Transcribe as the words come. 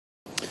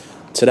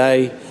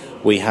Today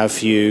we have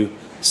for you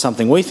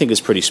something we think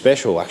is pretty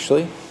special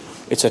actually.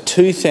 It's a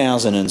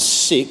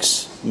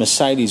 2006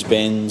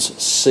 Mercedes-Benz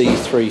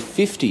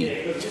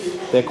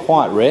C350. They're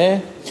quite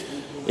rare.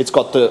 It's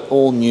got the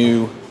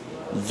all-new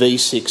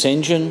V6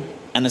 engine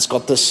and it's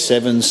got the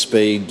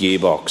 7-speed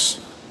gearbox.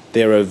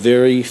 There are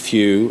very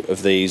few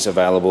of these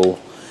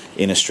available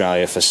in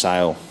Australia for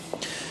sale.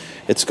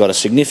 It's got a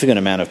significant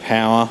amount of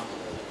power,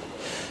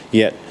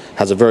 yet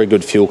has a very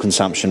good fuel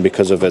consumption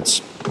because of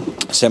its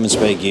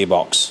 7-speed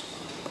gearbox.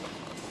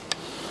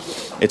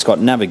 It's got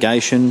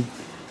navigation,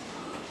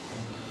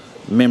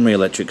 memory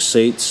electric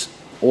seats,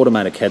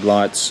 automatic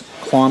headlights,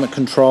 climate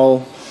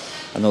control,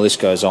 and the list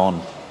goes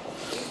on.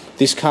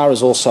 This car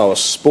is also a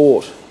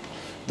sport.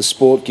 The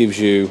Sport gives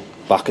you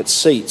bucket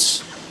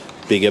seats,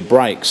 bigger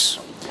brakes.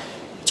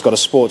 It's got a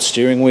sports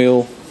steering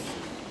wheel,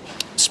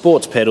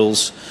 sports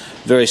pedals,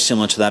 very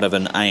similar to that of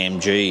an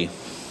AMG.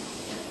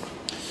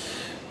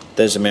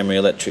 There's the memory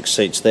electric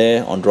seats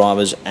there on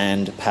driver's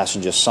and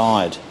passenger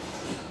side.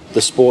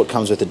 The Sport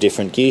comes with a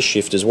different gear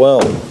shift as well.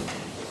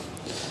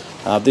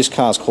 This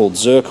car is called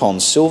Zircon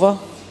Silver.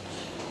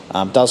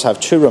 Does have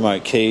 2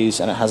 remote keys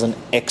and it has an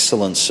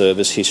excellent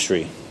service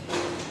history.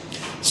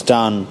 It's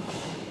done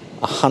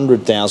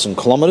 100,000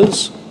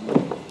 kilometres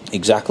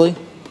exactly,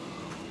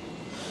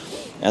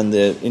 and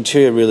the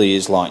interior really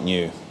is like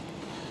new.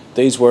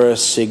 These were a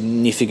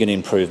significant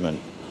improvement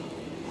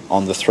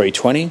on the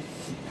 320,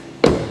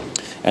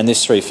 and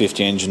this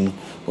 350 engine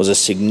was a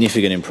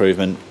significant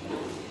improvement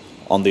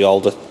on the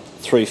older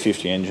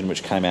 350 engine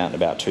which came out in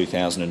about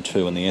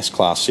 2002 in the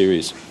S-Class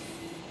series.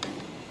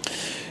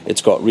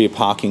 It's got rear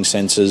parking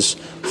sensors,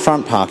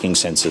 front parking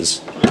sensors.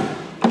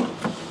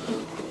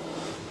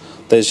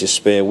 There's your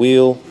spare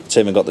wheel. It's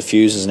even got the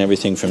fuses and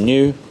everything from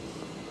new.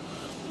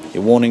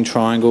 Your warning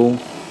triangle.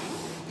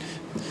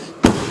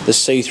 The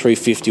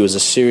C350 was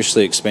a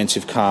seriously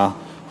expensive car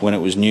when it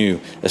was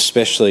new,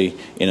 especially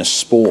in a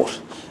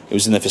sport. It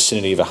was in the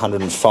vicinity of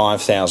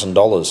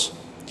 $105,000.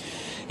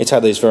 It's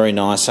had these very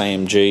nice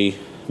AMG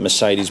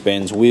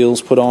Mercedes-Benz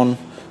wheels put on,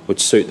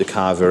 which suit the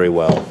car very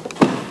well.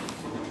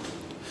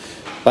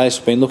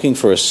 Basically, been looking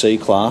for a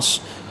C-Class.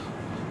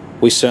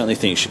 We certainly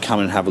think you should come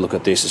and have a look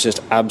at this. It's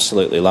just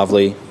absolutely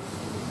lovely.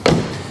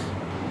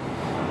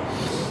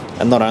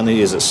 And not only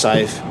is it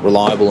safe,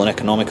 reliable and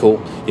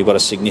economical, you've got a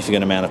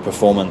significant amount of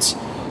performance.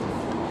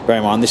 Bear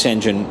in mind, this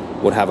engine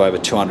would have over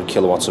 200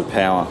 kilowatts of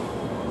power.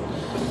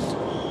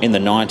 In the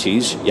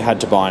 90s, you had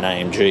to buy an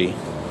AMG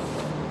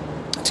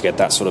to get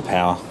that sort of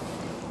power.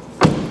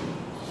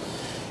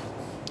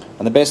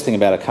 And the best thing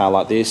about a car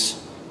like this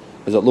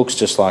is it looks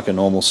just like a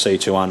normal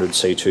C200,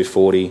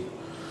 C240.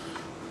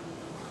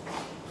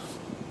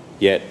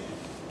 Yet,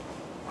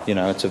 you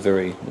know, it's a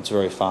very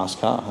fast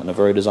car and a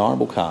very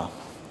desirable car.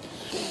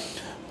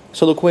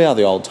 So look, we are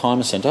the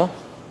Oldtimer Centre.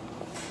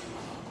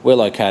 We're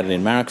located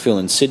in Marrickville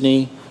in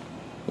Sydney.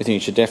 We think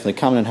you should definitely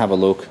come in and have a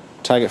look,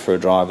 take it for a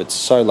drive. It's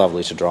so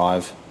lovely to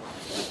drive,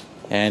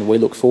 and we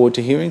look forward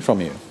to hearing from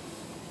you.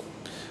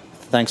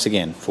 Thanks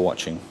again for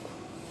watching.